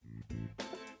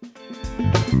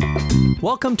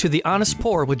Welcome to The Honest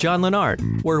Pour with John Lennart,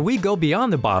 where we go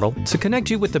beyond the bottle to connect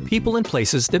you with the people and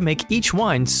places that make each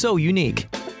wine so unique.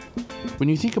 When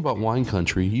you think about wine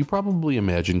country, you probably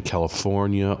imagine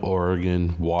California,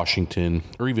 Oregon, Washington,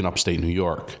 or even upstate New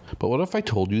York. But what if I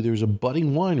told you there's a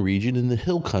budding wine region in the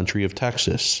hill country of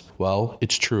Texas? Well,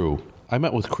 it's true. I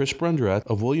met with Chris Brundrett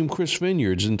of William Chris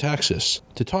Vineyards in Texas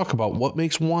to talk about what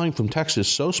makes wine from Texas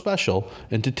so special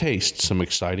and to taste some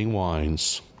exciting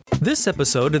wines. This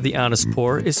episode of The Honest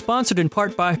Pour is sponsored in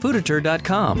part by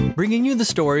Fooditor.com, bringing you the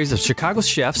stories of Chicago's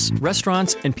chefs,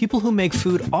 restaurants, and people who make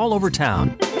food all over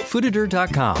town.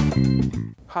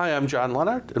 Fooditor.com. Hi, I'm John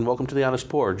Lennart, and welcome to The Honest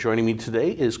Pour. Joining me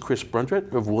today is Chris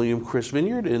Brundrett of William Chris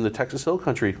Vineyard in the Texas Hill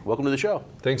Country. Welcome to the show.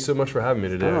 Thanks so much for having me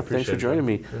today. I appreciate thanks for joining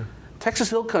me. Yeah. Texas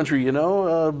Hill Country,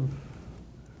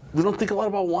 we don't think a lot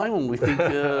about wine when we think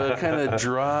kind of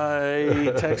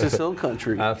dry Texas Hill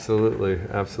Country. Absolutely.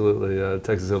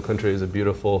 Texas Hill Country is a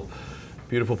beautiful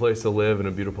place to live and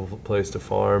a beautiful place to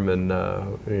farm,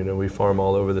 and we farm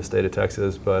all over the state of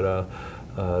Texas, but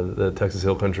the Texas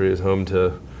Hill Country is home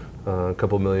to a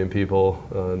couple million people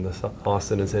in the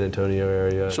Austin and San Antonio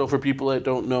area. So for people that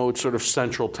don't know, it's sort of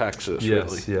central Texas,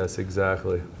 really. Yes,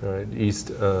 exactly. All right,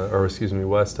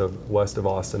 west of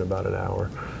Austin, about an hour.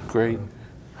 Great.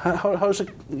 How's it?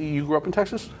 You grew up in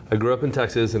Texas? I grew up in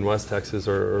Texas, in West Texas,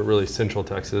 or really Central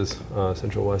Texas,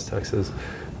 Central West Texas.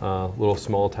 Little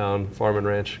small town farm and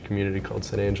ranch community called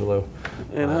San Angelo.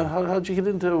 And how'd you get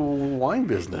into wine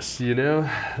business?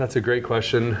 That's a great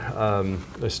question.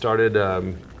 I started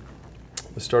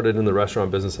in the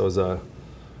restaurant business. I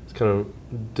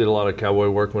did a lot of cowboy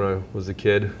work when I was a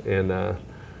kid, and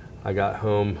I got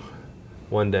home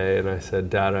one day and I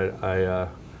said, "Dad,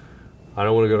 I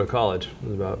don't want to go to college." I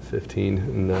was about 15.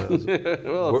 And,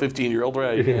 well, a 15-year-old,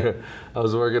 right? Yeah. I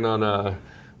was working on a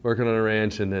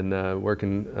ranch and then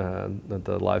working at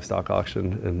the livestock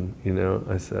auction. And,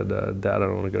 I said, "Dad, I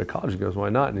don't want to go to college." He goes, "Why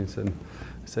not?" And I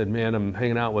said, "Man, I'm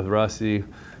hanging out with Rusty.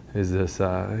 Is this, he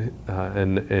drives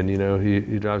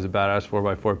a badass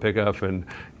 4x4 pickup and,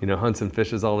 hunts and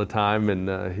fishes all the time."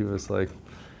 And he was like,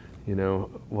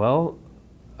 "Well,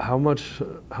 how much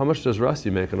does Rusty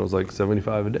make?" And I was like,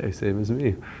 $75 a day, same as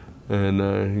me.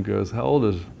 And he goes, "How old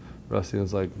is Rusty?" And I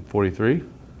was like, 43. And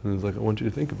he was like, "I want you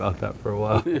to think about that for a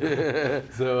while."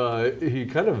 So he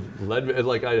kind of led me,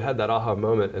 I had that aha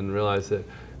moment and realized that,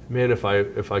 man, if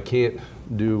I can't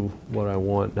do what I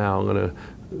want now, I'm gonna,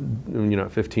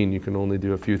 at 15 you can only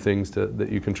do a few things that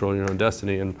you control your own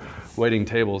destiny. And waiting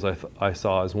tables I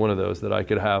saw as one of those, that I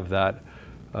could have that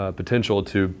potential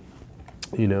to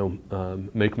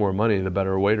make more money the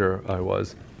better waiter I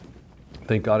was.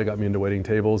 Thank God it got me into waiting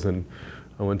tables, and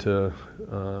I went to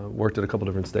worked at a couple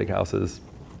different steakhouses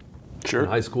in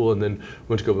high school, and then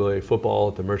went to go play football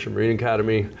at the Merchant Marine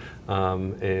Academy,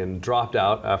 and dropped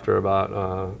out after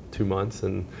about 2 months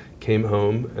and came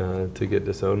home to get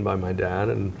disowned by my dad,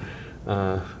 and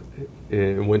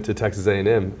went to Texas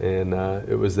A&M, and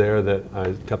it was there that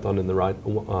I kept on in the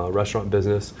restaurant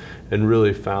business and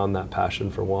really found that passion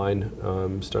for wine,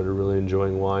 started really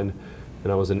enjoying wine.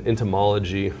 And I was an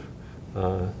entomology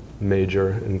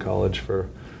major in college for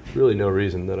really no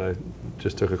reason, that I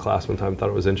just took a class one time, thought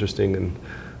it was interesting,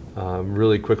 and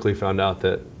really quickly found out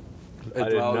that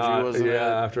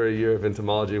after a year of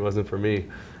entomology, it wasn't for me.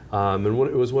 And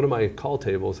it was one of my call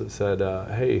tables that said,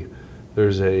 "Hey,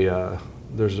 there's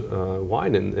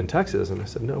wine in Texas." And I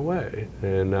said, "No way."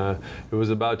 And it was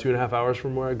about 2.5 hours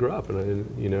from where I grew up, and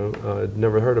I'd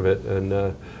never heard of it, and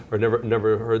or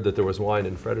never heard that there was wine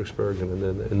in Fredericksburg and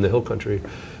in the Hill Country.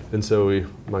 And so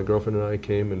my girlfriend and I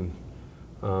came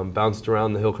and bounced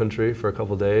around the Hill Country for a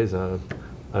couple days. I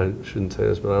shouldn't say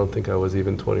this, but I don't think I was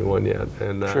even 21 yet.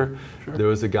 And Sure. There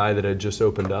was a guy that had just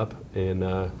opened up,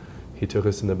 and he took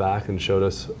us in the back and showed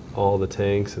us all the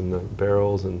tanks and the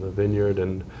barrels and the vineyard,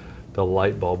 and the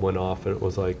light bulb went off, and it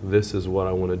was like, this is what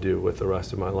I want to do with the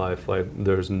rest of my life. Like,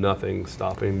 there's nothing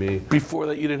stopping me. Before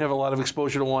that, you didn't have a lot of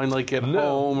exposure to wine, like at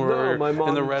home or my mom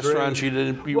in the restaurants.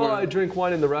 I drink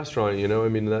wine in the restaurant. I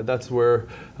mean, that's where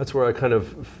I kind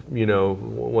of,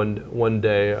 one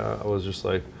day I was just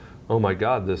like, oh my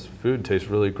God, this food tastes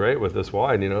really great with this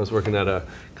wine. I was working at a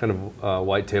kind of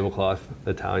white tablecloth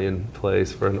Italian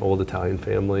place for an old Italian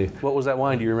family. What was that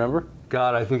wine? Do you remember?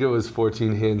 God, I think it was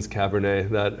 14 Hands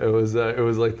Cabernet. It was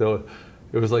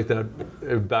like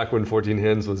that back when 14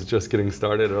 Hands was just getting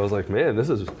started. And I was like, man,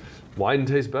 wine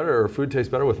tastes better, or food tastes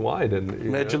better with wine. And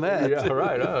imagine that. Yeah,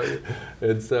 right.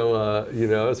 And so,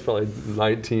 I was probably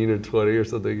 19 or 20 or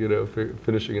something,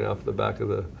 finishing it off the back of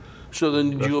So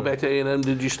then did you go back to A&M?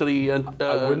 Did you study? I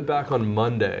went back on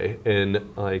Monday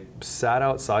and like sat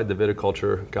outside the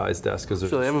viticulture guy's desk because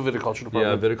so they have a viticulture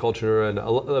department. Yeah, viticulture and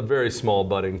a very small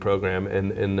budding program.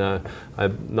 And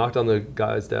I knocked on the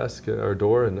guy's desk, our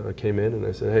door, and I came in and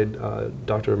I said, "Hey,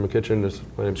 Dr. McKitchen,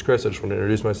 my name's Chris. I just want to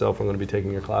introduce myself. I'm going to be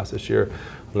taking your class this year.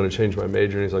 I'm going to change my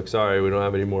major." And he's like, "Sorry, we don't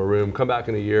have any more room. Come back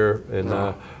in a year." And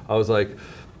I was like,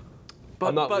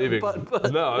 I'm not leaving.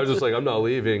 No, I was just like, I'm not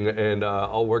leaving, and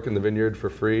I'll work in the vineyard for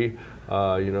free.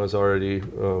 I was already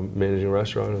managing a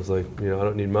restaurant. I was like, I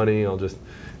don't need money. I'll just,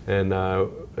 and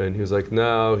he was like,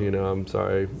 no, I'm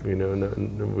sorry, we don't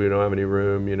have any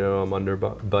room. I'm under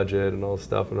budget and all this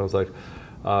stuff. And I was like,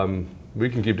 we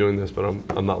can keep doing this, but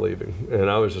I'm not leaving. And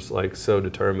I was just like so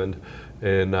determined.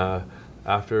 And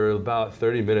after about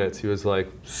 30 minutes, he was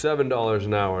like, $7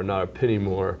 an hour, not a penny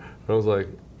more. And I was like,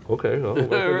 okay.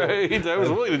 Right. I was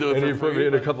willing to do it. And he put me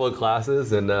in a couple of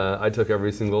classes, and I took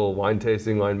every single wine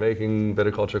tasting, winemaking,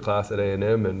 viticulture class at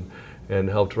A&M, and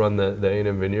helped run the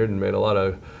A&M vineyard, and made a lot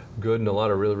of good and a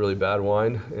lot of really, really bad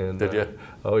wine. And did you?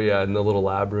 Oh yeah, in the little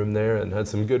lab room there, and had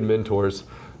some good mentors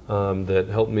that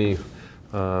helped me.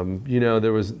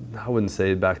 There was, I wouldn't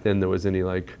say back then there was any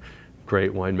like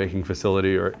great winemaking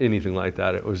facility or anything like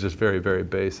that. It was just very, very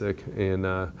basic,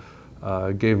 and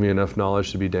gave me enough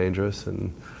knowledge to be dangerous.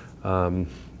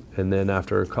 And then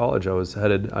after college,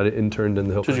 I interned in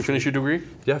the Hilton. So did you finish your degree?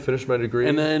 Yeah, finished my degree.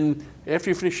 And then after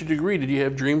you finished your degree, did you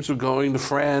have dreams of going to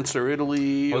France or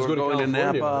Italy or going to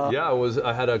Napa? Yeah,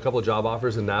 I had a couple of job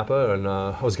offers in Napa, and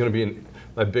I was going to be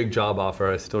my big job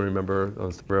offer. I still remember I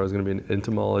was going to be an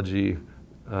entomology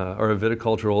or a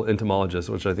viticultural entomologist,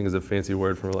 which I think is a fancy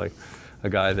word for like a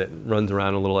guy that runs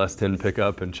around a little S10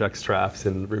 pickup and checks traps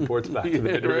and reports back to the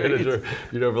manager,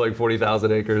 for like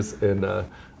 40,000 acres. And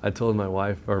I told my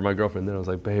wife or my girlfriend then, I was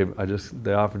like, babe,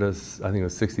 they offered us, I think it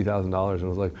was $60,000, and I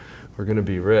was like, we're going to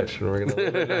be rich and we're going to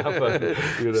live in Napa.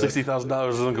 $60,000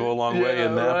 doesn't go a long way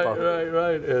in Napa.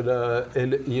 Right.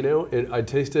 And I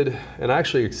tasted, and I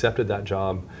actually accepted that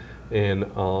job. And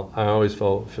I always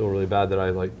feel really bad that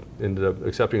I like ended up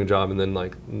accepting a job and then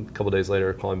like a couple days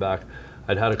later calling back.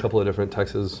 I'd had a couple of different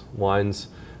Texas wines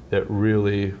that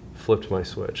really flipped my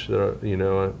switch.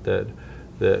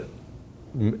 That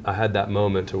I had that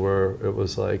moment to where it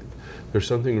was like, there's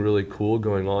something really cool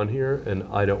going on here, and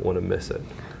I don't want to miss it.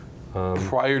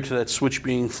 Prior to that switch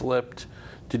being flipped,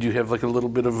 did you have like a little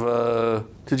bit of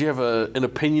did you have an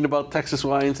opinion about Texas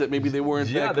wines that maybe they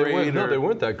weren't that great? No, they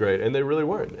weren't that great, and they really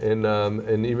weren't.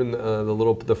 And even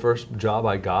the first job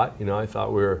I got, I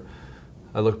thought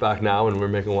I look back now and we're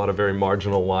making a lot of very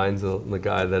marginal wines. The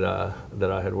guy that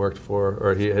I had worked for,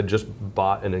 or he had just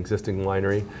bought an existing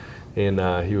winery,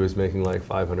 and he was making like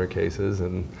 500 cases,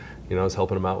 and I was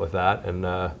helping him out with that.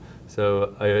 And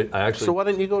so I actually. So why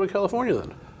didn't you go to California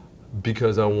then?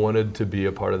 Because I wanted to be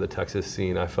a part of the Texas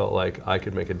scene. I felt like I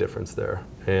could make a difference there,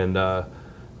 and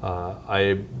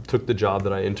I took the job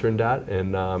that I interned at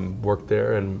and worked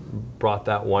there and brought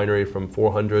that winery from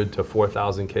 400 to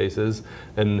 4,000 cases.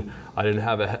 And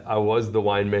I was the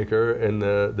winemaker and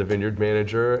the vineyard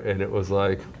manager, and it was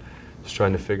like just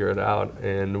trying to figure it out.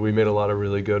 And we made a lot of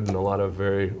really good and a lot of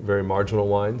very, very marginal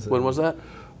wines. When was that?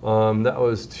 That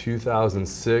was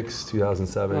 2006,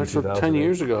 2007, right, so 10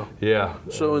 years ago. Yeah.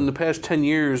 So in the past 10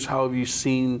 years, how have you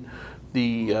seen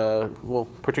the,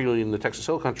 particularly in the Texas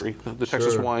Hill Country, the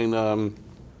Texas wine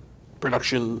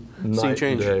production scene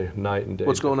change? Night and day.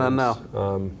 What's going on now?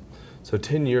 So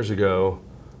 10 years ago,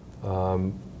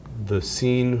 the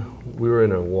scene, we were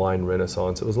in a wine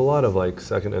renaissance. It was a lot of like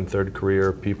second and third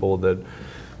career people that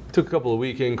took a couple of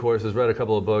weekend courses, read a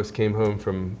couple of books, came home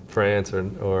from France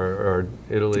or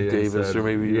Italy. Davis, and said, or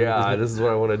maybe. Yeah, this is what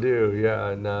I want to do. Yeah,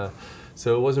 and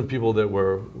so it wasn't people that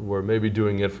were maybe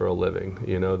doing it for a living.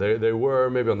 They were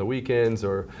maybe on the weekends,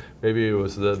 or maybe it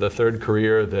was the third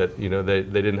career that they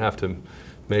didn't have to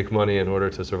make money in order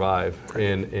to survive.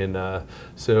 And I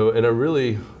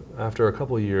really, after a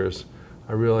couple of years,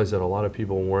 I realized that a lot of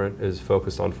people weren't as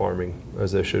focused on farming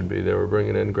as they should be. They were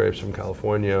bringing in grapes from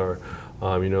California, or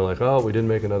like, oh, we didn't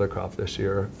make another crop this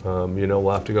year.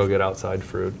 We'll have to go get outside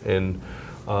fruit, and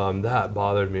that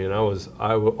bothered me. And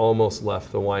I almost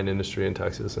left the wine industry in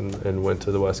Texas and went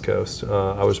to the West Coast.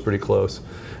 I was pretty close,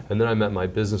 and then I met my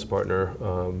business partner,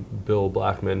 Bill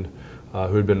Blackman,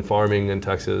 who had been farming in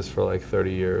Texas for like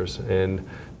 30 years, and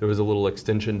there was a little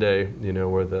extension day,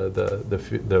 where the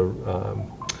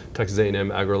Texas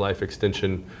A&M AgriLife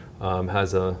Extension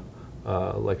has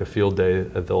like a field day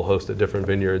that they'll host at different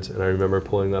vineyards. And I remember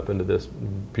pulling up into this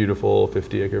beautiful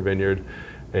 50-acre vineyard,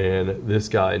 and this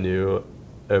guy knew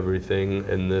everything,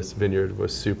 and this vineyard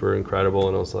was super incredible.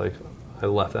 And I was like, I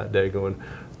left that day going,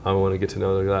 I want to get to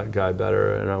know that guy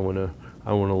better, and I want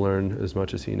to learn as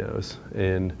much as he knows.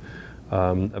 And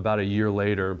about a year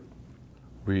later,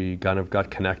 we kind of got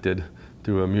connected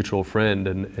through a mutual friend,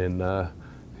 and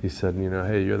he said,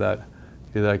 hey, you're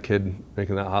that kid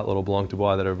making that hot little Blanc du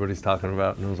Bois that everybody's talking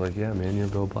about. And I was like, yeah, man, you're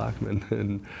Bill Blackman.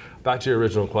 And back to your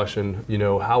original question,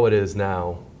 how it is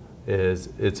now is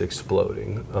it's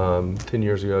exploding. 10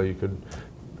 years ago,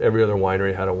 every other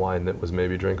winery had a wine that was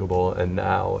maybe drinkable, and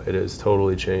now it has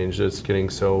totally changed. It's getting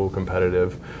so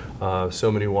competitive.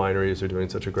 So many wineries are doing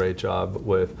such a great job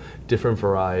with different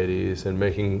varieties and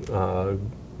making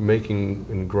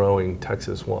and growing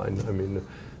Texas wine. I mean,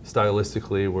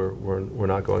 stylistically, we're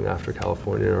not going after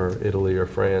California or Italy or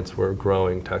France. We're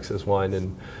growing Texas wine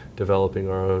and developing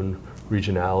our own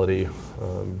regionality.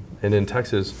 And in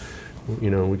Texas,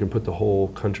 we can put the whole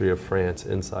country of France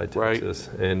inside Texas.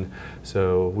 Right. And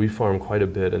so we farm quite a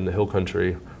bit in the hill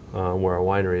country where our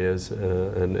winery is.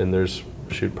 And there's,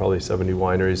 probably 70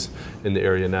 wineries in the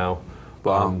area now.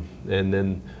 Wow. And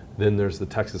then there's the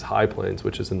Texas High Plains,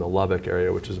 which is in the Lubbock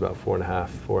area, which is about 4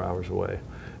 hours away.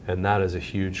 And that is a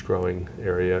huge growing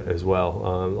area as well.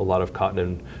 A lot of cotton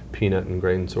and peanut and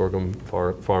grain sorghum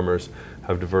farmers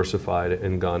have diversified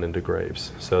and gone into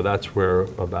grapes. So that's where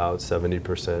about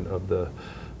 70% of the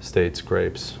state's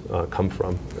grapes come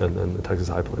from, and then the Texas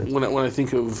High Plains.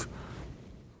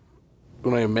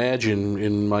 When I imagine,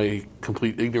 in my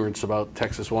complete ignorance about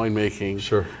Texas winemaking,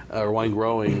 sure, or wine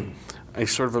growing, I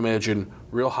sort of imagine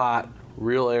real hot,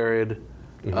 real arid,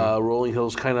 rolling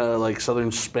hills, kind of like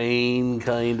southern Spain,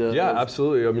 kind of. Yeah,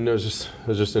 absolutely. I mean, I was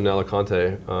just in Alicante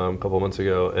a couple of months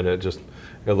ago, and it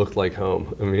looked like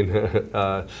home. I mean,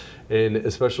 and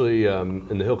especially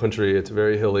in the hill country, it's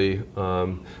very hilly,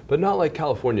 but not like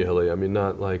California hilly. I mean,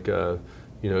 not like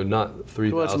not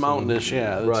 3,000. Well, it's mountainous,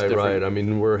 yeah. Right. I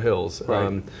mean, we're hills.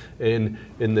 Right. And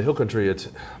in the hill country, it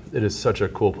is such a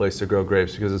cool place to grow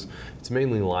grapes because it's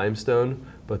mainly limestone.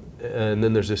 And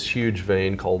then there's this huge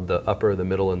vein called the upper, the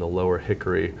middle, and the lower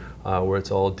Hickory, where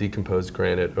it's all decomposed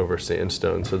granite over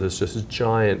sandstone. So there's just a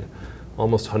giant,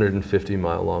 almost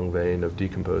 150-mile long vein of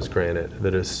decomposed granite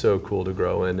that is so cool to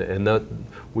grow in. And that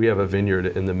we have a vineyard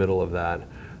in the middle of that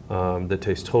that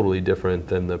tastes totally different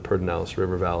than the Pedernales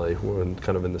River Valley,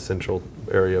 kind of in the central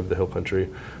area of the hill country.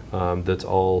 That's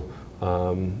all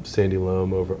sandy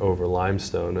loam over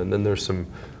limestone. And then there's some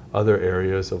other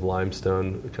areas of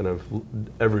limestone kind of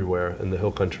everywhere in the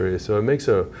hill country. So it makes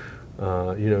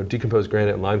decomposed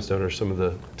granite and limestone are some of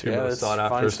the two most sought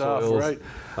after soils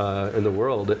in the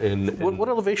world. What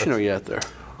elevation are you at there?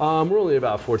 We're only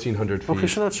about 1,400 feet. Okay,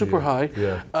 so not super high.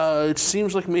 Yeah. It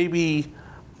seems like maybe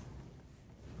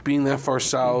being that far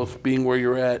south, being where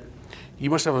you're at, you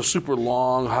must have a super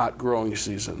long, hot growing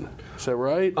season. Is that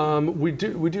right? We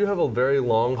do have a very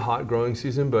long, hot growing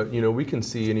season, but we can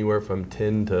see anywhere from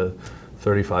 10 to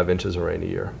 35 inches of rain a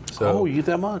year. So, you get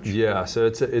that much? Yeah. So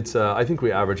it's I think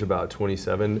we average about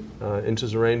 27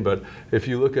 inches of rain. But if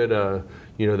you look at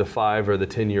the 5 or the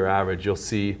 10-year average, you'll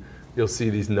see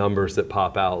these numbers that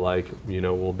pop out, like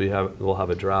we'll have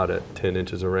a drought at 10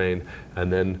 inches of rain,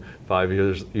 and then 5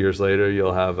 years later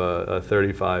you'll have a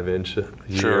 35-inch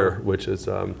year, which is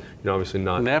obviously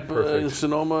not Napa, perfect.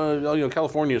 Sonoma,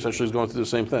 California essentially is going through the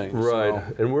same thing. Right,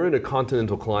 so. And we're in a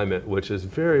continental climate, which is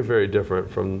very, very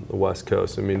different from the West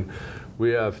Coast. I mean, we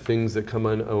have things that come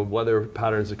in, weather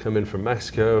patterns that come in from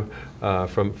Mexico,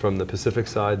 from the Pacific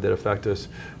side that affect us.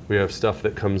 We have stuff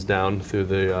that comes down through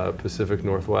the Pacific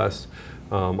Northwest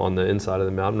on the inside of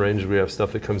the mountain range. We have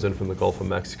stuff that comes in from the Gulf of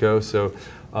Mexico. So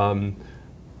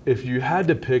if you had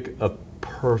to pick a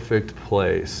perfect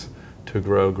place to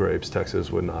grow grapes,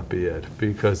 Texas would not be it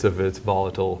because of its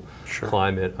volatile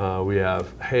climate. We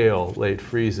have hail, late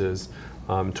freezes,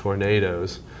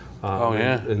 tornadoes.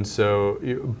 And so,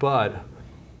 but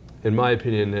in my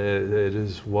opinion, it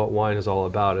is what wine is all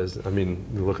about. You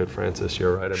look at France this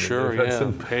year, right?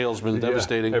 Hail's been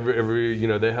devastating. Every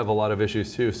they have a lot of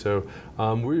issues too. So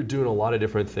we're doing a lot of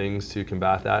different things to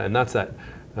combat that, and that's that.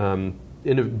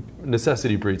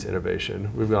 Necessity breeds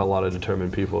innovation. We've got a lot of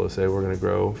determined people who say we're going to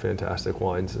grow fantastic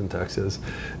wines in Texas,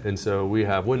 and so we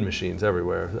have wind machines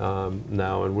everywhere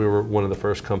now. And we were one of the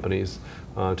first companies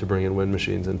to bring in wind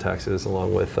machines in Texas,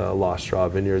 along with Lost Straw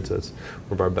Vineyards. That's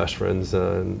one of our best friends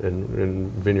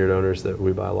and vineyard owners that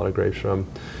we buy a lot of grapes from.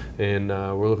 And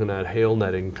we're looking at hail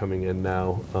netting coming in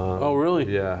now. Oh,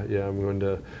 really? Yeah. I'm going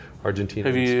to Argentina.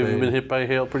 Have and you Spain. been hit by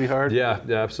hail pretty hard? Yeah,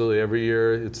 absolutely. Every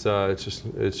year, it's a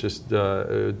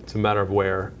matter of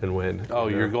where and when. Oh,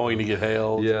 you're going to get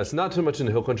hail. Yeah, it's not too much in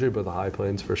the hill country, but the high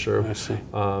plains for sure. I see.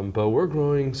 But we're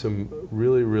growing some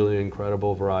really, really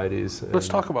incredible varieties. Let's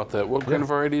talk about that. What kind of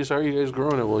varieties are you guys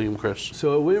growing at William Chris?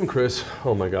 So at William Chris,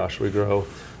 oh my gosh, we grow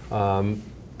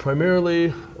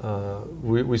primarily.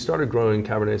 We started growing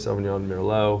Cabernet Sauvignon,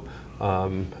 Merlot.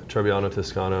 Trebbiano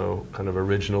Toscano kind of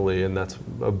originally, and that's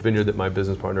a vineyard that my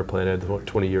business partner planted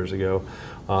 20 years ago.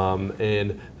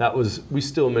 And we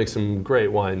still make some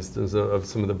great wines of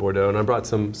some of the Bordeaux, and I brought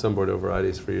some Bordeaux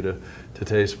varieties for you to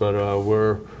taste, but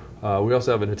we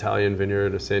also have an Italian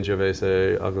vineyard, a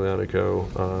Sangiovese, Aglianico,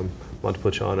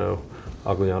 Montepulciano,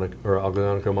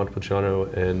 Aglianico, Montepulciano,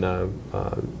 and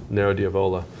Nero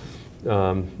d'Avola.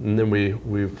 And then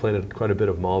we've planted quite a bit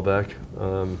of Malbec,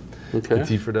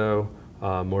 Petit Verdot,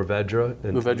 Mourvedre.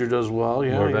 Mourvedre does well,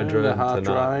 yeah. Mourvedre and hot,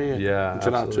 dry. Yeah,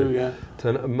 Tannat too, yeah.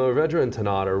 Mourvedre and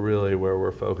Tannat are really where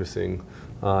we're focusing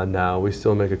now. We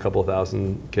still make a couple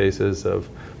thousand cases of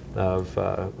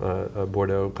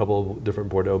Bordeaux, a couple of different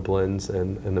Bordeaux blends,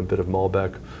 and a bit of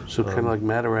Malbec. So kind of like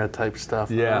Madeira type stuff.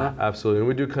 Yeah, absolutely. And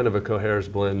we do kind of a Cohaires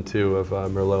blend too of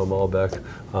Merlot Malbec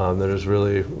that is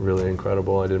really, really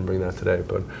incredible. I didn't bring that today,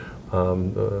 but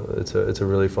it's a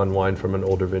really fun wine from an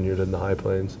older vineyard in the High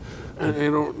Plains. And I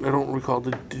don't recall.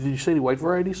 Did you say any white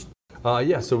varieties?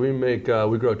 Yeah, so we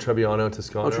grow Trebbiano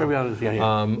Toscano. Oh, Trebbiano,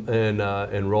 yeah.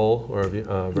 And Roll or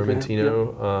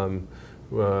Vermentino.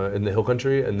 In the hill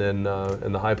country, and then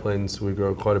in the high plains we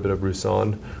grow quite a bit of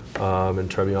Roussanne and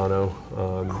Trebbiano,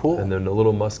 cool. And then a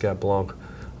little Muscat Blanc.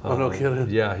 Oh, no kidding.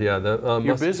 Yeah.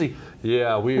 You're busy.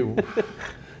 Yeah,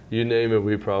 you name it,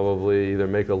 we probably either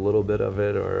make a little bit of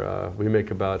it or we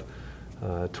make about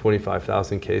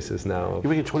 25,000 cases now.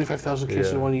 You're making 25,000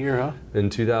 cases in 1 year, huh? In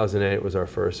 2008 was our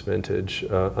first vintage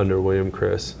under William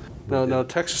Chris. Now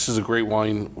Texas is a great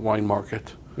wine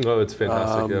market. Oh, it's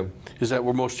fantastic. Is that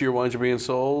where most of your wines are being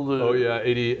sold? Oh yeah,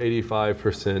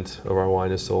 85% of our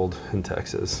wine is sold in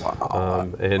Texas. Wow.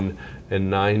 And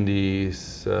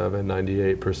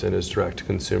 98% is direct to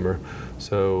consumer.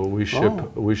 So we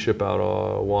ship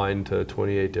out wine to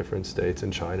 28 different states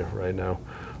in China right now,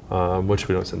 which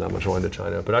we don't send that much wine to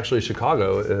China. But actually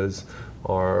Chicago is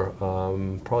our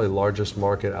probably largest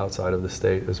market outside of the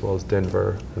state, as well as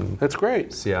Denver and That's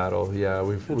great. Seattle. Yeah,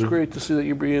 It's great to see that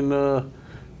you're being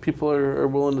people are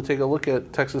willing to take a look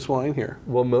at Texas wine here.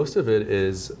 Well, most of it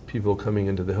is people coming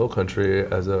into the hill country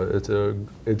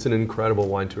it's an incredible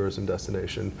wine tourism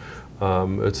destination.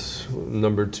 It's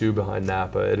number 2 behind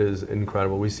Napa. It is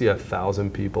incredible. We see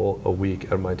 1,000 people a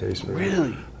week at my tasting room.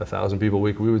 Really? 1,000 people a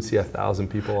week. We would see 1,000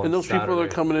 people on And those Saturday. people are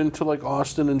coming into like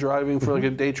Austin and driving for like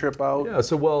a day trip out? Yeah,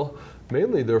 so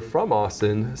mainly they're from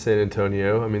Austin, San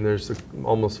Antonio. I mean, there's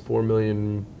almost 4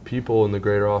 million people in the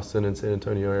greater Austin and San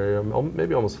Antonio area,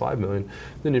 maybe almost 5 million.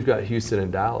 Then you've got Houston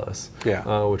and Dallas,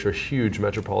 which are huge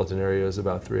metropolitan areas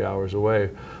about 3 hours away.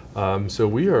 So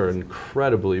we are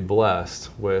incredibly blessed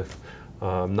with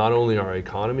not only our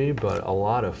economy, but a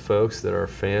lot of folks that are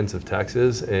fans of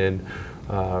Texas and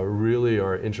really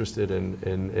are interested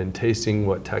in tasting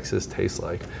what Texas tastes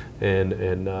like,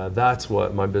 and that's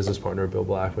what my business partner Bill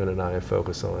Blackman and I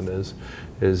focus on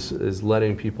is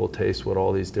letting people taste what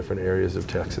all these different areas of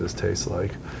Texas taste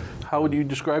like. How would you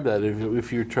describe that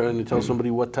if you're trying to tell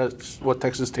somebody what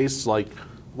Texas tastes like?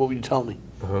 What would you tell me?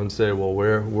 I would say, well,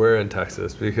 we're in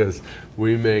Texas because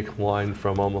we make wine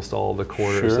from almost all the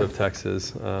corners of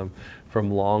Texas. From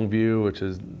Longview, which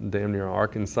is damn near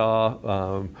Arkansas,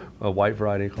 a white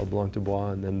variety called Blanc du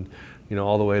Bois, and then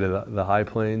all the way to the High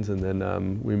Plains, and then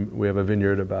we have a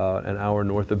vineyard about an hour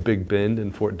north of Big Bend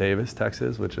in Fort Davis,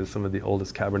 Texas, which is some of the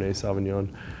oldest Cabernet Sauvignon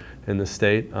in the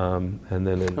state. And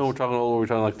then we're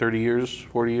talking like 30 years,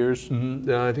 40 years? Mm-hmm.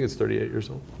 Yeah, I think it's 38 years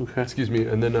old. Okay. Excuse me.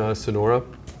 And then Sonora,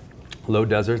 low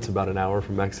desert's about an hour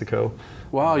from Mexico.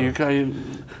 Wow, you guys,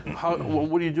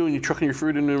 what are you doing? You trucking your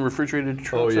fruit into refrigerated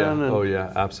trucks? Oh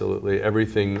yeah, absolutely.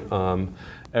 Everything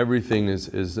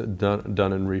is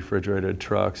done in refrigerated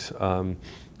trucks.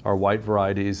 Our white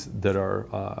varieties that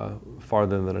are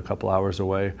farther than a couple hours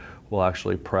away will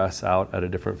actually press out at a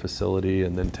different facility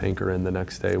and then tanker in the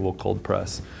next day. We'll cold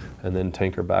press and then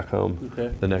tanker back home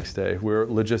the next day.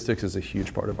 Logistics is a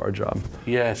huge part of our job.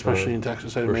 Yeah, especially in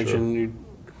Texas. I'd imagine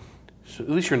at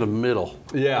least you're in the middle.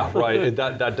 Yeah, right.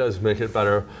 That does make it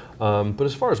better. But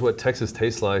as far as what Texas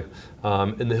tastes like,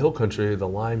 in the hill country, the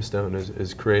limestone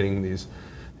is creating these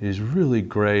really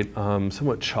great,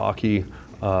 somewhat chalky,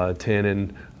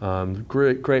 tannin,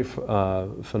 great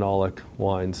phenolic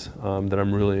wines that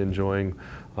I'm really enjoying.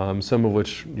 Some of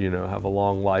which have a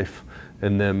long life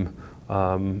in them.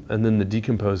 And then the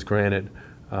decomposed granite,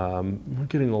 we're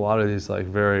getting a lot of these like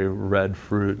very red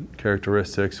fruit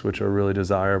characteristics, which are really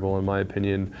desirable in my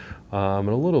opinion. And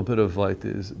a little bit of like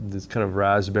this kind of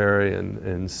raspberry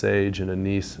and sage and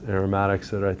anise aromatics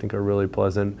that I think are really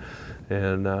pleasant.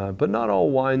 And but not all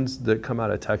wines that come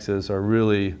out of Texas are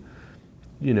really,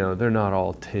 they're not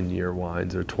all 10-year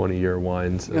wines or 20-year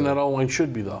wines. And not all wine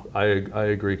should be, though. I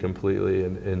agree completely.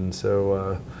 And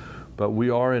so, but we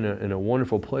are in a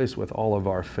wonderful place with all of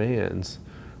our fans.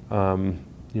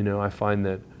 I find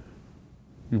that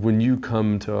when you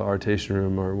come to our tasting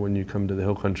room or when you come to the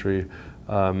Hill Country,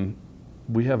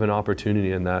 we have an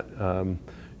opportunity in that.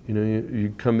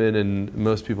 You come in and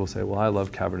most people say, well, I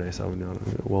love Cabernet Sauvignon.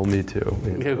 Well, me too.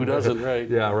 Yeah, who doesn't, right?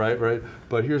 Yeah, right.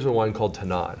 But here's a wine called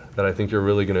Tannat that I think you're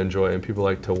really going to enjoy. And people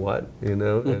are like, to what? And,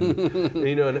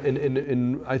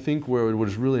 and I think what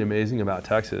is really amazing about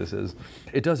Texas is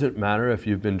it doesn't matter if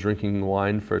you've been drinking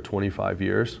wine for 25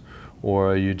 years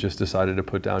or you just decided to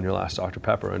put down your last Dr.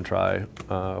 Pepper and try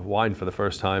wine for the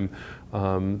first time.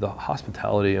 The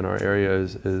hospitality in our area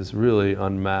is really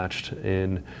unmatched,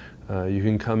 and you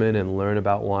can come in and learn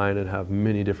about wine and have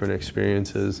many different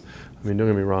experiences. I mean, don't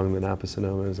get me wrong, the Napa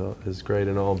Sonoma is great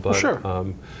and all, but sure.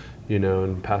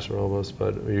 And Paso Robles,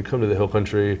 but you come to the Hill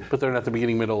Country. But they're not the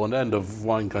beginning, middle, and end of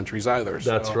wine countries either.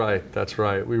 So. That's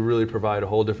right. We really provide a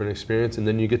whole different experience, and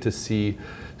then you get to see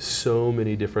so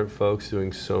many different folks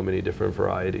doing so many different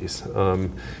varieties.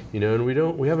 And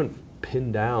we haven't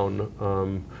pinned down.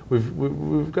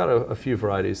 We've got a few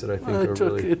varieties that I think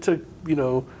it took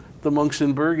the monks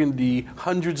in Burgundy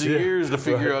hundreds of years to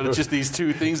figure out it's just these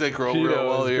two things that grow real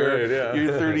well here.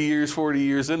 You're 30 years, 40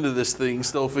 years into this thing,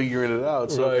 still figuring it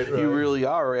out. So you really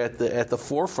are at the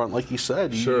forefront, like you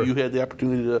said. Sure. You had the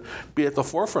opportunity to be at the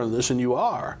forefront of this, and you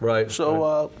are. Right.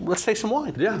 So let's taste some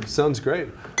wine. Yeah, sounds great.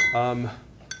 I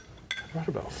brought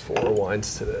about 4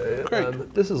 wines today.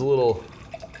 Great. This is a little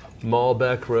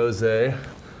Malbec Rosé.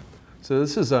 So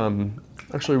this is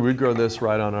actually we grow this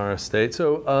right on our estate.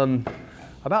 So.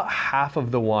 About half of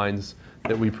the wines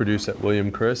that we produce at William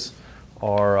Chris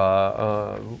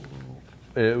are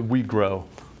we grow.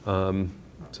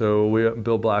 So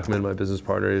Bill Blackman, my business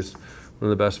partner, is one of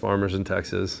the best farmers in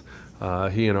Texas.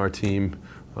 He and our team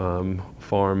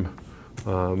farm,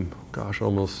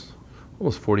 almost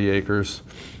 40 acres,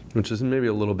 which is maybe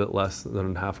a little bit less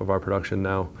than half of our production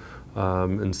now,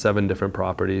 in 7 different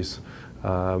properties,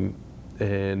 and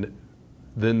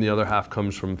then the other half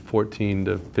comes from 14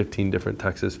 to 15 different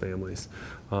Texas families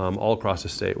all across the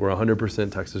state. We're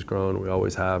 100% Texas grown. We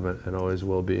always have and always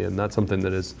will be. And that's something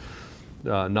that is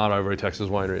not every Texas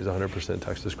winery is 100%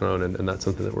 Texas grown, and that's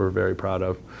something that we're very proud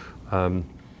of.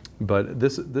 But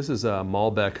this is a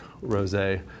Malbec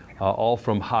Rosé, all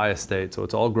from High Estate. So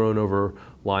it's all grown over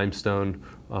limestone,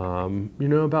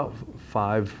 about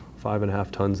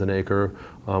 5.5 tons an acre.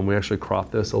 We actually crop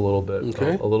this a little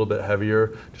bit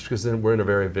heavier, just because we're in a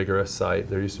very vigorous site.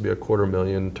 There used to be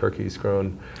 250,000 turkeys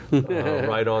grown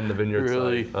right on the vineyard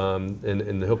really? site.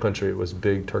 In the Hill Country, it was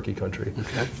big turkey country.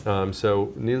 Okay.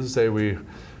 So needless to say, we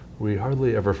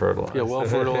hardly ever fertilize. Yeah, well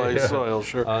fertilized soil,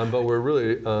 sure. But we're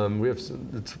really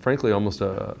it's frankly almost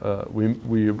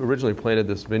we originally planted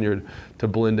this vineyard to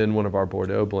blend in one of our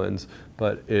Bordeaux blends,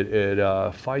 but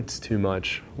it fights too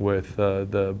much with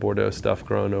the Bordeaux stuff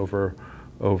grown over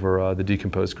the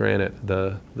decomposed granite.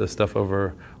 The stuff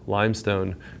over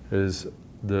limestone is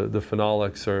the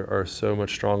phenolics are so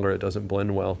much stronger, it doesn't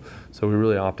blend well. So we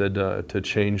really opted to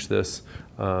change this,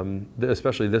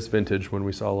 especially this vintage when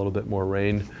we saw a little bit more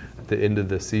rain at the end of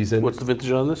the season. What's the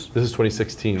vintage on this? This is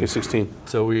 2016. Okay, 16.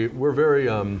 So we're very,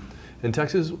 in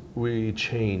Texas we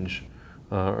change,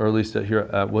 or at least here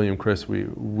at William Chris, we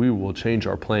will change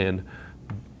our plan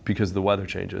because the weather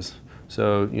changes.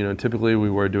 So, typically we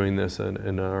were doing this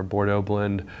in our Bordeaux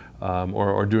blend,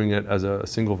 or doing it as a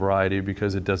single variety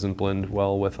because it doesn't blend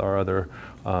well with our other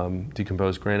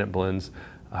decomposed granite blends.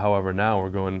 However, now we're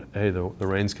going, hey, the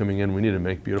rain's coming in, we need to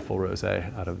make beautiful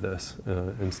rosé out of this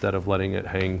instead of letting it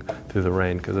hang through the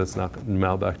rain, because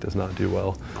Malbec does not do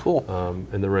well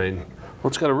in the rain. Well,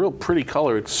 it's got a real pretty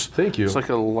color. Thank you. It's like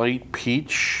a light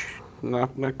peach,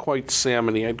 not quite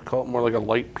salmon-y. I'd call it more like a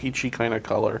light peachy kind of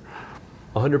color.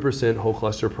 100% whole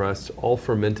cluster pressed, all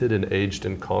fermented and aged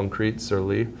in concrete sur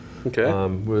lie. Okay.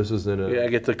 This is in I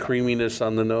get the creaminess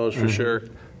on the nose for sure.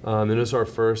 And it's our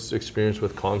first experience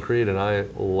with concrete, and I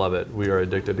love it. We are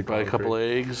addicted to concrete. Buy a couple of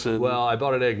eggs. And Well, I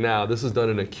bought an egg now. This is done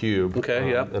in a cube. Okay,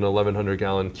 yeah. An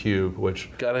 1,100-gallon cube, which...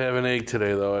 Gotta have an egg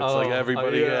today, though. It's like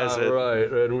everybody has it.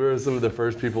 Right. And we were some of the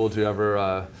first people to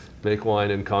ever make wine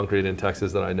in concrete in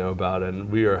Texas that I know about, and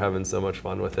we are having so much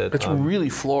fun with it. It's really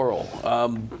floral.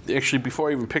 Actually, before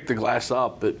I even picked the glass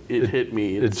up, it hit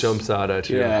me. It jumps out at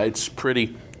you. Yeah, it's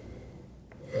pretty.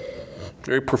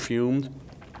 Very perfumed.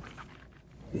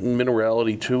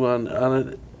 Minerality, too, on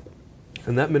it.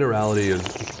 And that minerality is,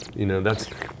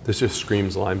 this just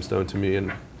screams limestone to me.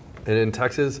 And in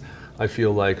Texas, I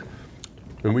feel like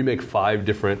when we make 5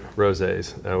 different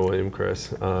rosés at William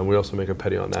Chris, we also make a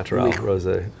Pétillant Natural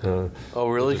rosé. Oh,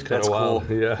 really? That's wild.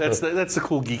 cool. Yeah. That's the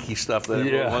cool geeky stuff that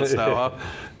everyone wants now, huh?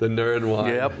 The nerd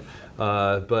wine. Yep.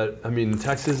 But I mean,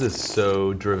 Texas is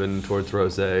so driven towards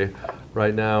rosé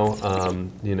right now.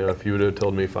 If you would have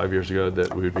told me 5 years ago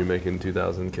that we would be making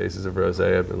 2,000 cases of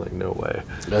rosé, I'd been like, no way.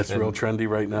 That's real trendy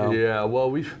right now. Yeah.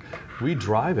 Well, we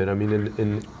drive it. I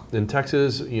mean, in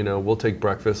Texas, we'll take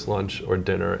breakfast, lunch, or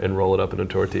dinner and roll it up in a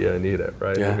tortilla and eat it.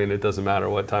 Right. Yeah. I mean, it doesn't matter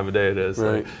what time of day it is.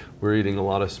 Right. We're eating a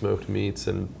lot of smoked meats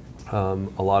and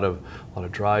a lot of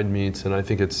dried meats, and I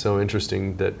think it's so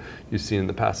interesting that you see in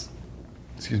the past,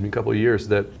 couple of years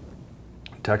that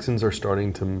Texans are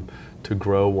starting to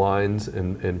grow wines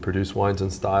and produce wines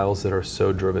and styles that are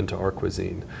so driven to our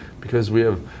cuisine, because we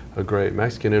have a great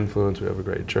Mexican influence, we have a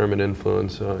great German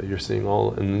influence. You're seeing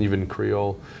and even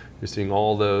Creole. You're seeing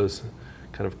all those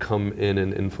kind of come in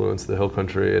and influence the hill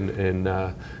country, and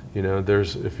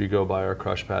there's, if you go by our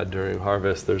crush pad during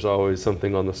harvest, there's always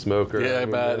something on the smoker. Yeah, I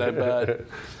bet.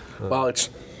 Well,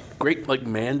 it's great, like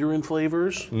Mandarin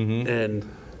flavors and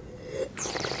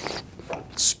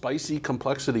spicy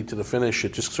complexity to the finish.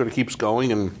 It just sort of keeps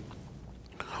going, and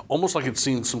almost like it's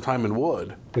seen some time in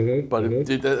wood. But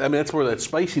that's where that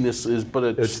spiciness is.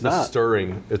 But it's not the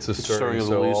stirring. It's a stirring. of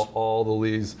the So lees. all the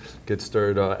lees get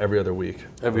stirred every other week.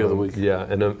 Every other week. Yeah,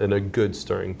 and a good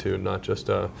stirring too, not just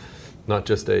a light.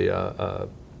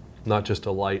 Not just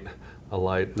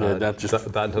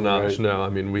batonage. right. No, I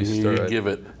mean we stir You it. give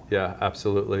it. Yeah,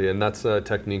 absolutely, and that's a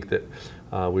technique that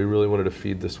we really wanted to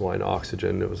feed this wine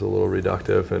oxygen. It was a little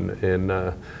reductive, and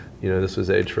this was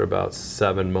aged for about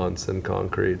 7 months in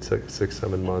concrete,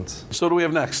 7 months. So what do we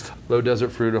have next? Low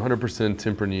desert fruit, 100%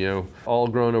 Tempranillo, all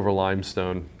grown over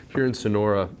limestone. Here in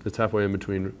Sonora, it's halfway in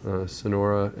between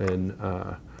Sonora and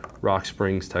Rock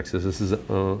Springs, Texas. This is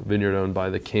a vineyard owned by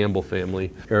the Campbell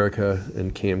family, Erica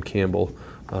and Cam Campbell.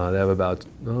 They have about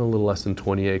a little less than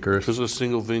 20 acres. This is a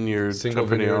single vineyard. Single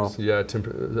Tempranillo. vineyards, yeah,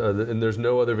 and there's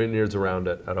no other vineyards around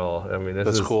it at all. I mean, this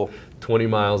That's is cool. 20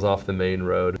 miles off the main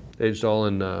road. Aged all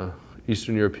in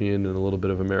Eastern European and a little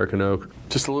bit of American oak.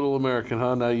 Just a little American,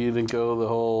 huh? Now you didn't go the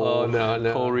whole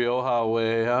whole Rioja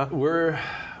way, huh? We're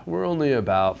only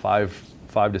about 5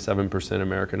 to 7%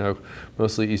 American oak,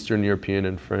 mostly Eastern European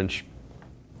and French,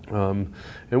 and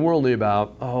we're only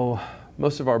about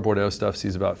most of our Bordeaux stuff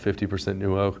sees about 50%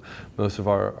 new oak. Most of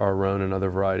our Rhone and other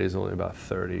varieties only about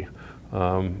 30.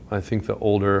 I think the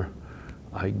older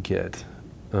I get,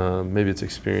 maybe it's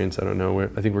experience, I don't know.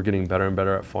 I think we're getting better and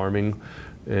better at farming.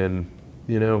 And,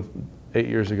 8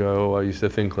 years ago, I used to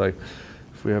think like,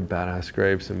 if we have badass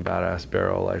grapes and badass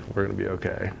barrel, like we're gonna be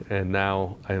okay. And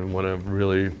now I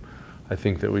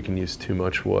think that we can use too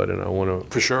much wood, and I want to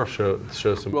For sure. show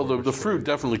some. Well, more the fruit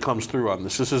definitely comes through on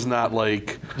this. This is not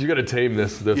like You got to tame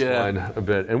this Yeah. wine a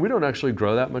bit, and we don't actually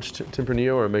grow that much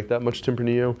Tempranillo or make that much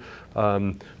Tempranillo,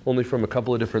 only from a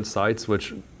couple of different sites.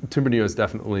 Which Tempranillo is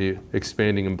definitely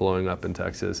expanding and blowing up in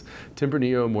Texas.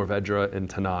 Tempranillo, Mourvedre, and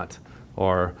Tannat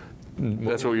are.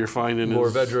 that's what you're finding.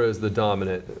 Mourvedre is the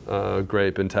dominant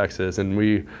grape in Texas, and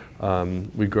we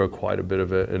grow quite a bit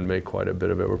of it and make quite a bit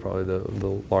of it. We're probably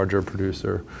the larger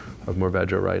producer of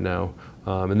Mourvedre right now.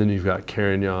 And then you've got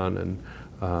Carignan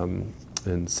and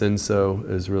Cinsault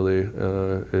is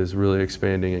really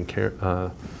expanding, and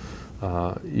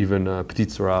even Petit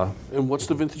Syrah. And what's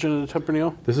the vintage of the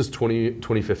Tempranillo? This is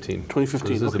 2015.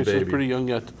 2015. This is Okay, a so baby. it's pretty young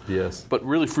yet. Yes. But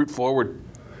really fruit forward.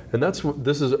 And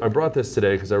I brought this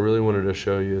today because I really wanted to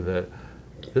show you that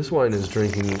this wine is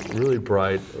drinking really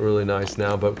bright, really nice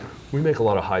now, but we make a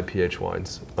lot of high pH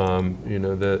wines,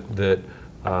 that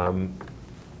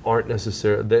aren't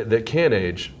necessarily, that can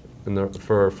age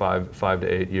for 5 to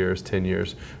 8 years, 10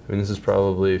 years. I mean, this is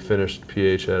probably finished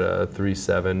pH at a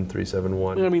 3.7,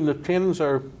 3.71. I mean, the tannins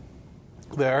are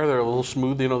there. They're a little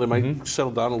smooth. They might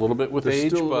settle down a little bit with They're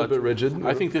age, still a little but bit rigid.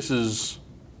 I think this is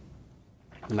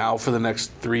now for the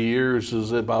next 3 years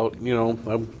is about,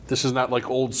 this is not like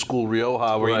old school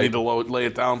Rioja where you Right. need to lay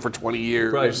it down for 20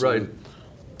 years. Right.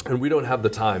 and we don't have the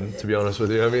time, to be honest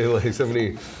with you. I mean, like so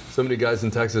many guys in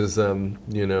Texas,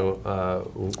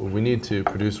 we need to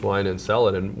produce wine and sell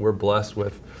it, and we're blessed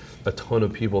with a ton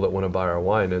of people that want to buy our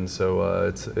wine, and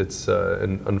so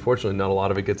and unfortunately not a lot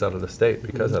of it gets out of the state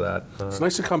because of that. It's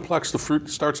nice and complex. The fruit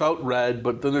starts out red,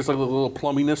 but then there's like a little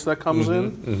plumminess that comes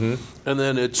in, and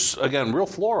then it's again real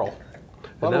floral.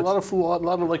 A lot of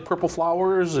like purple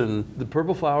flowers, and the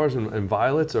purple flowers and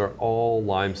violets are all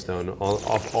limestone.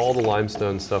 Off all the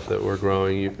limestone stuff that we're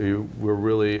growing, we're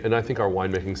really, and I think our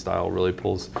winemaking style really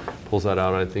pulls that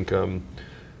out. And I think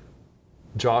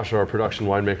Josh, our production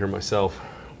winemaker, and myself,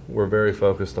 we're very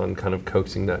focused on kind of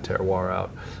coaxing that terroir out.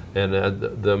 And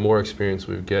the more experience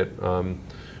we get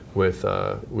with,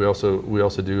 we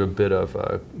also do a bit of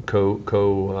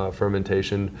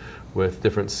fermentation with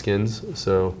different skins.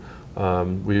 So.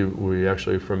 We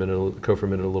actually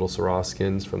co-fermented a little Syrah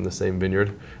skins from the same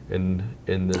vineyard in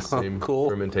the same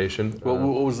fermentation. What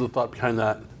was the thought behind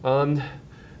that?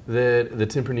 The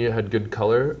Tempranillo had good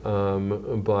color,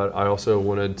 but I also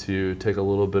wanted to take a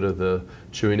little bit of the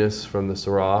chewiness from the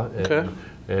Syrah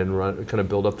and kind of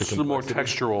build up the complexity. More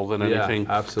textural than anything.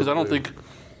 Yeah, absolutely. Because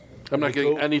I'm not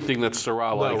getting anything that's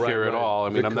Syrah-like here at all. I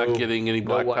mean, I'm not getting any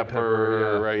black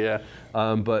pepper. Right, yeah.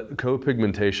 But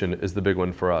co-pigmentation is the big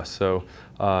one for us. So,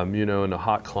 in a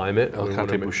hot climate.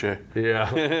 Alicante Boucher. Yeah.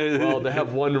 Well, they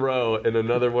have one row, and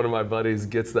another one of my buddies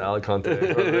gets the Alicante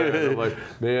from there. And I'm like,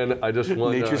 man, I just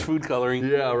want nature's food coloring.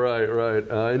 Yeah, right.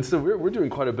 And so we're doing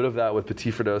quite a bit of that with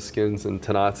Petit Verdot skins and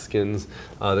Tannat skins,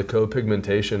 the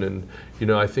co-pigmentation, and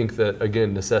I think that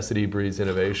again, necessity breeds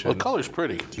innovation. Well, the color's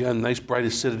pretty. You got a nice bright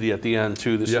acidity at the end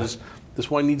too. This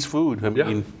wine needs food. I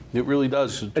mean, it really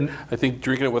does. And I think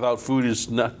drinking it without food is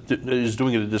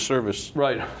doing it a disservice.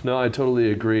 Right. No, I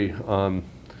totally agree. I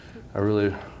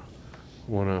really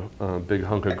want a big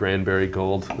hunk of Granberry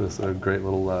Gold. This is a great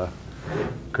little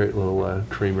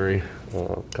creamery,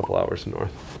 a couple hours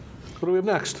north. What do we have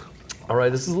next? All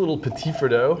right, this is a little Petit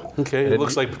Verdot. Okay, it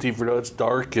looks like Petit Verdot. It's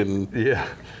dark and yeah.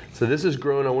 So this is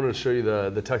grown. I wanted to show you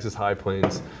the Texas High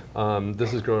Plains.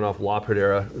 This is grown off La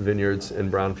Pradera vineyards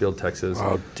in Brownfield, Texas.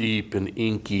 Oh, deep and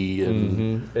inky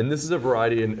and and this is a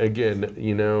variety, and again,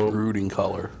 brooding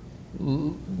color.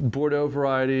 Bordeaux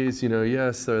varieties,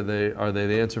 yes, are they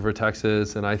the answer for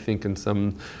Texas? And I think in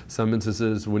some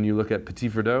instances, when you look at Petit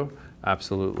Verdot,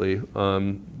 absolutely.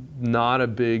 Not a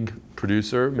big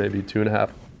producer, maybe 2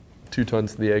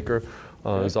 tons to the acre.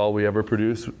 Is all we ever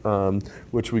produce,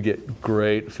 which we get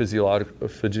great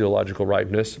physiological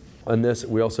ripeness. On this,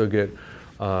 we also get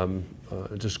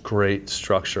just great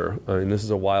structure. I mean, this is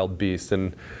a wild beast,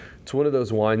 and it's one of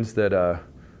those wines that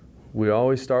we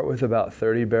always start with about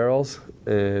 30 barrels,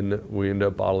 and we end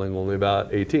up bottling only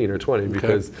about 18 or 20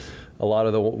 because a lot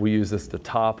of we use this to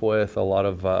top with. A lot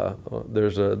of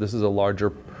this is a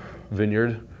larger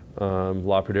vineyard,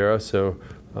 La Pradera, so.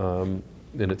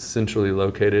 And it's centrally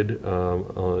located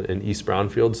in East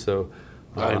Brownfield, so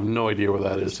I have no idea where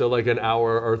that is. So like an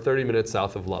hour or 30 minutes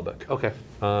south of Lubbock. Okay.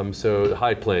 So the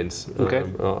High Plains. Okay.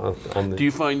 Do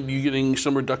you find you getting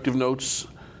some reductive notes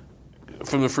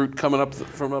from the fruit coming up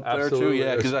from up there too?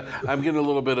 Yeah, because I'm getting a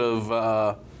little bit of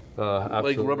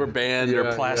like rubber band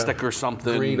or plastic or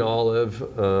something. Green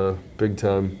olive, big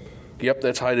time. Yep,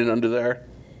 that's hiding under there.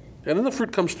 And then the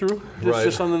fruit comes through.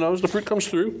 Just on the nose, the fruit comes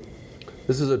through.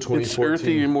 This is a 2014. It's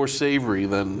earthy and more savory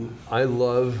than... I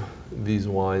love these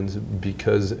wines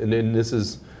because, and this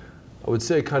is, I would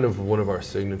say kind of one of our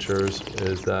signatures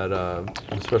is that,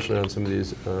 especially on some of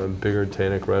these bigger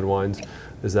tannic red wines,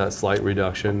 is that slight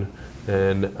reduction.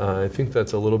 And I think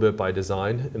that's a little bit by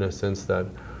design in a sense that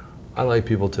I like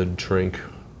people to drink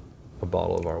a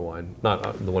bottle of our wine.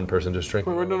 Not the one person just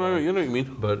drinking. No, you know what you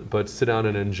mean. But sit down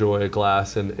and enjoy a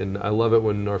glass. And I love it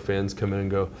when our fans come in and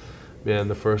go, man,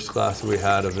 the first glass we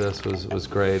had of this was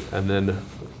great, and then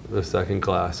the second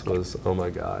glass was, oh my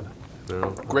God.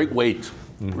 Great weight,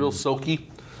 real silky,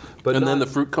 and then the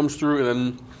fruit comes through, and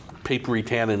then papery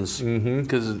tannins,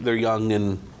 because they're young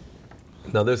and...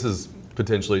 Now this is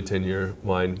potentially 10-year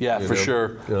wine. Yeah, for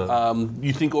sure. Yeah.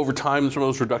 You think over time some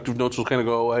of those reductive notes will kind of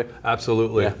go away?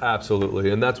 Absolutely,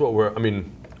 absolutely, and that's what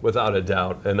without a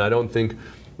doubt, and I don't think...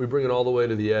 We bring it all the way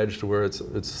to the edge to where it's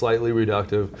slightly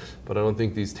reductive, but I don't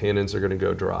think these tannins are going to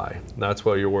go dry. That's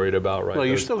what you're worried about, right? Well,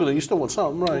 you still want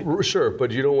something, right? Sure,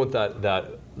 but you don't want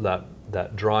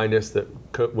that dryness that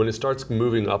when it starts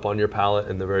moving up on your palate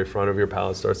and the very front of your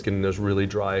palate starts getting those really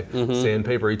dry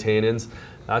sandpapery tannins.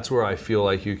 That's where I feel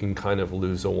like you can kind of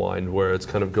lose a wine, where it's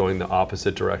kind of going the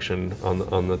opposite direction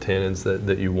on the tannins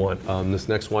that you want. This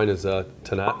next wine is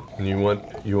Tannat, and you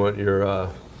want your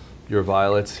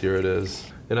violets. Here it is.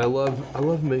 And I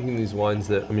love making these wines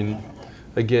that,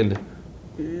 again,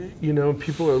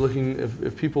 people are looking,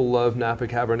 if people love Napa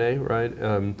Cabernet,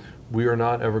 right? We are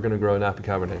not ever going to grow Napa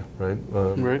Cabernet, right?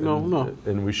 Right, no.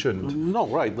 And we shouldn't. No,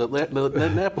 right. Let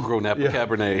Napa grow Napa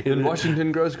Cabernet. And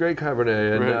Washington grows great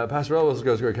Cabernet, and Right. Pasteurellos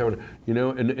grows great Cabernet.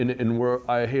 And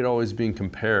I hate always being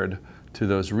compared to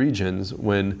those regions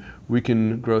when we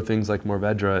can grow things like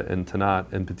Mourvedre and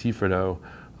Tannat and Petit Verdot.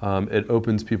 It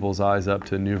opens people's eyes up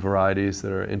to new varieties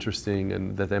that are interesting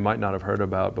and that they might not have heard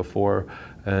about before,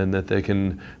 and that they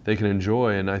can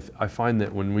enjoy. And I find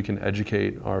that when we can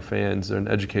educate our fans and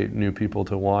educate new people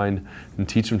to wine and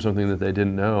teach them something that they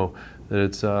didn't know, that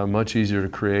it's much easier to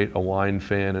create a wine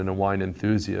fan and a wine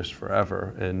enthusiast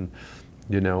forever. And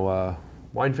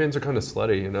wine fans are kind of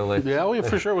slutty, Yeah,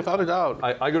 for sure, without a doubt.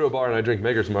 I go to a bar and I drink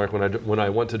Maker's Mark when I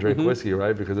want to drink whiskey,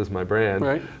 right? Because it's my brand.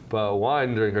 Right. But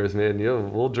wine drinkers, man,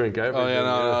 we'll drink everything. Oh yeah,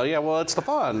 no. Yeah, well, it's the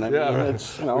fun. I mean,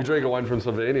 it's, We drank a wine from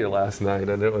Slovenia last night,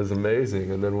 and it was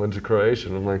amazing. And then went to Croatia,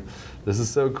 and I'm like, this is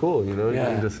so cool, You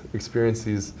can just experience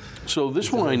these. So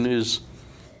this wine is,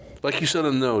 like you said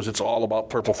on the nose, it's all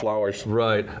about purple flowers.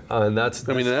 Right, and that's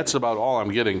about all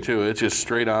I'm getting too. It's just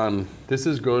straight on. This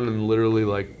is grown in literally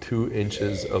like 2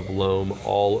 inches of loam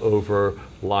all over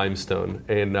limestone,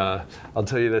 and I'll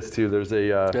tell you this too. There's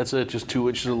a That's it, just 2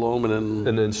 inches of loam and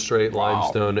then straight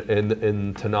limestone,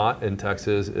 and Tannat in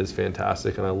Texas is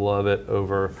fantastic, and I love it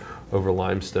over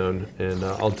limestone. And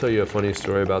I'll tell you a funny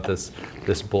story about this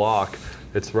block.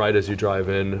 It's right as you drive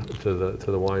in to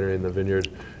the winery and the vineyard,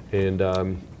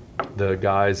 and the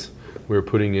guys, we were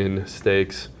putting in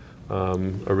stakes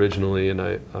originally, and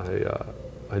I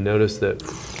noticed that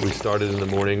we started in the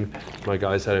morning. My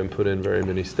guys hadn't put in very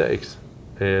many stakes,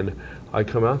 and I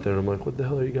come out there and I'm like, "What the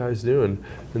hell are you guys doing?"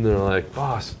 And they're like,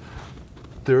 "Boss,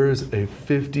 there is a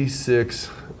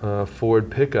 '56 Ford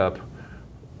pickup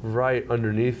right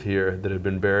underneath here that had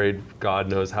been buried God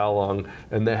knows how long,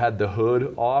 and they had the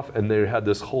hood off, and they had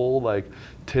this whole like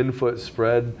 10-foot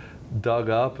spread dug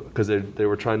up because they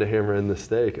were trying to hammer in the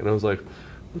stake." And I was like,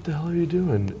 "What the hell are you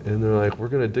doing?" And they're like, "We're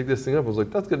going to dig this thing up." I was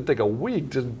like, "That's going to take a week.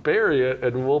 Just bury it,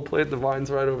 and we'll plant the vines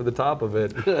right over the top of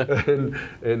it."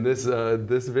 and this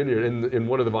vineyard, and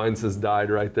one of the vines has died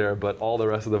right there, but all the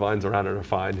rest of the vines around it are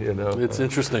fine. It's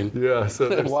interesting. Yeah. So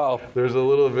there's a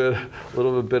little bit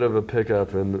of a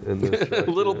pickup in this.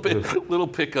 a little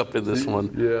pickup in this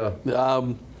one. Yeah.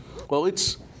 Well,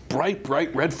 it's bright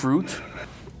red fruit.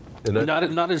 And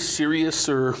Not as serious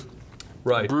or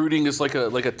right. brooding as like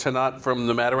a Tannat from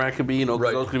the Matarak could be.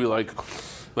 Right. Those could be like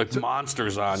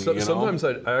monsters on you. Sometimes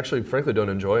I actually, frankly, don't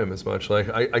enjoy them as much. Like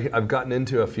I've gotten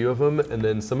into a few of them, and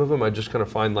then some of them I just kind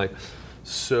of find like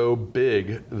so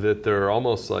big that they're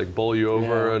almost like bowl you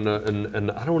over, and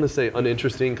I don't want to say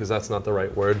uninteresting because that's not the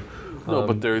right word. No,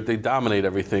 but they dominate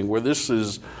everything. Where this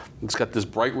is, it's got this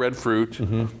bright red fruit,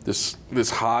 this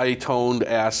high toned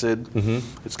acid.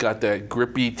 It's got that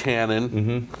grippy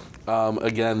tannin.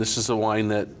 Again, this is a wine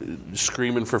that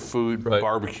screaming for food, right.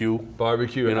 Barbecue,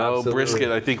 absolutely. brisket.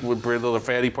 I think would bring the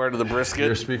fatty part of the brisket.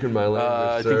 You're speaking my language,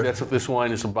 I think that's what this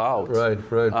wine is about. Right.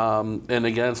 And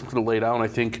again, something to lay down. I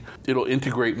think it'll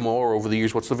integrate more over the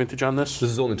years. What's the vintage on this? This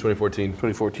is only 2014.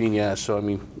 2014, yeah. So I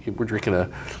mean, we're drinking a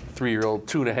 3-year-old,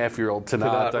 2.5-year-old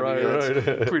Tannat.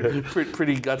 Right.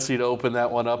 Pretty gutsy to open that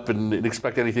one up and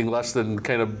expect anything less than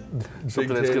kind of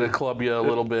something that's going to club you a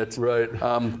little bit. Right.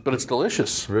 But it's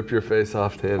delicious. Rip your face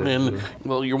off, tannin. And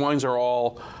well, your wines are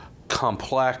all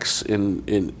complex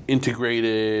and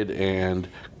integrated and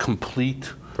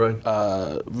complete. Right.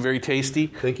 Very tasty.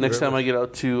 Thank you. Next very time much. I get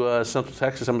out to Central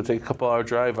Texas, I'm going to take a couple-hour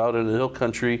drive out into the hill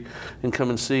country and come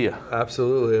and see you.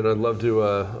 Absolutely, and I'd love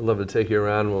to take you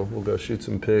around. We'll go shoot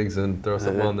some pigs and throw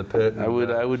something on the pit. I would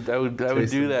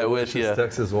do that with you.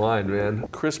 Texas wine, man.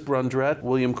 Chris Brundrett,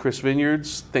 William Chris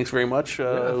Vineyards. Thanks very much.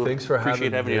 Thanks for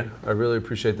appreciate having you. I really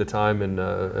appreciate the time and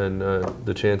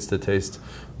the chance to taste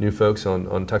new folks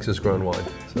on Texas grown wine.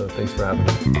 So thanks for having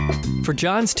me. For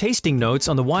John's tasting notes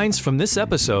on the wines from this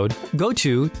episode, go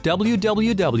to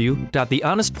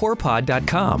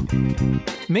www.thehonestpourpod.com.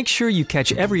 Make sure you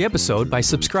catch every episode by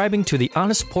subscribing to The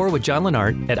Honest Pour with John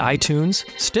Lennart at iTunes,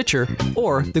 Stitcher,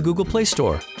 or the Google Play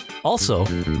Store. Also,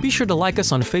 be sure to like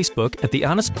us on Facebook at The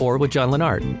Honest Pour with John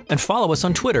Lennart and follow us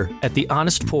on Twitter at The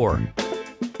Honest Pour.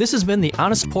 This has been The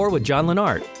Honest Pour with John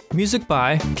Lennart. Music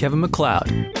by Kevin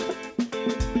MacLeod.